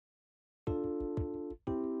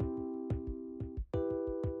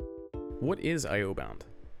What is I/O bound?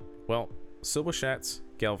 Well, Silberschatz,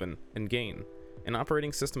 Galvin, and Gain, in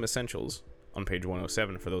Operating System Essentials, on page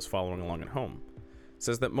 107 for those following along at home,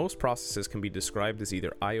 says that most processes can be described as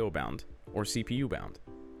either I/O bound or CPU bound.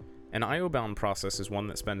 An I/O bound process is one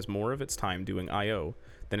that spends more of its time doing I/O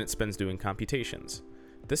than it spends doing computations.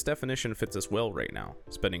 This definition fits us well right now,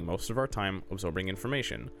 spending most of our time absorbing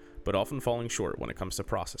information, but often falling short when it comes to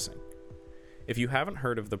processing. If you haven't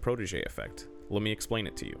heard of the protege effect, let me explain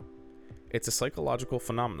it to you. It's a psychological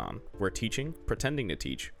phenomenon where teaching, pretending to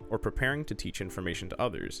teach, or preparing to teach information to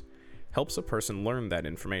others helps a person learn that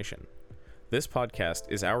information. This podcast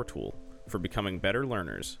is our tool for becoming better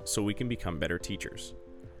learners so we can become better teachers.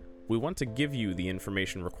 We want to give you the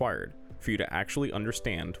information required for you to actually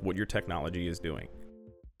understand what your technology is doing.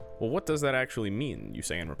 Well, what does that actually mean, you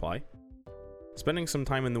say in reply? Spending some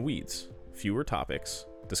time in the weeds, fewer topics,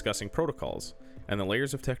 discussing protocols, and the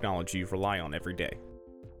layers of technology you rely on every day.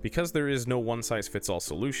 Because there is no one-size-fits-all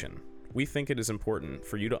solution, we think it is important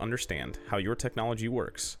for you to understand how your technology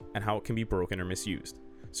works and how it can be broken or misused,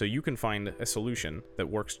 so you can find a solution that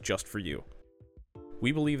works just for you.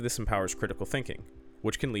 We believe this empowers critical thinking,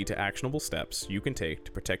 which can lead to actionable steps you can take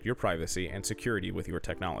to protect your privacy and security with your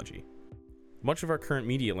technology. Much of our current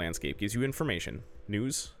media landscape gives you information,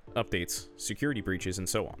 news, updates, security breaches, and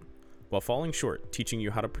so on, while falling short teaching you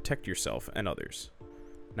how to protect yourself and others.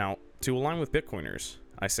 Now, to align with Bitcoiners,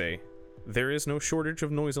 I say, there is no shortage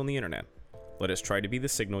of noise on the internet. Let us try to be the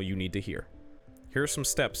signal you need to hear. Here are some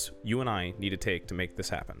steps you and I need to take to make this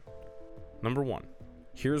happen. Number 1,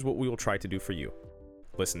 here's what we will try to do for you.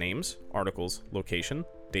 List names, articles, location,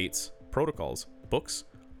 dates, protocols, books,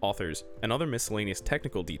 authors, and other miscellaneous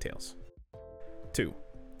technical details. 2,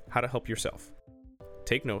 how to help yourself.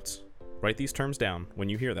 Take notes, write these terms down when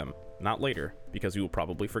you hear them, not later, because you will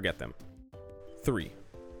probably forget them. 3,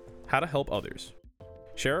 how to help others.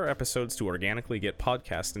 Share our episodes to organically get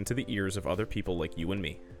podcasts into the ears of other people like you and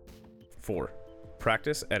me. 4,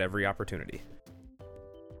 practice at every opportunity.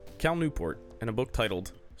 Cal Newport, in a book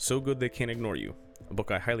titled So Good They Can't Ignore You, a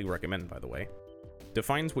book I highly recommend by the way,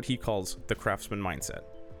 defines what he calls the craftsman mindset.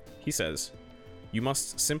 He says, you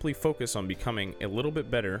must simply focus on becoming a little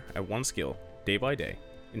bit better at one skill, day by day,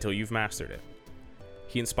 until you've mastered it.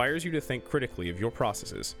 He inspires you to think critically of your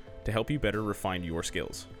processes to help you better refine your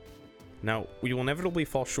skills. Now, we will inevitably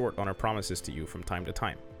fall short on our promises to you from time to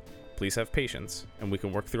time. Please have patience, and we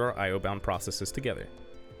can work through our I/O-bound processes together.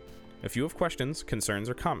 If you have questions,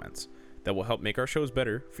 concerns, or comments that will help make our shows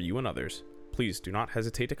better for you and others, please do not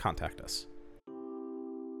hesitate to contact us.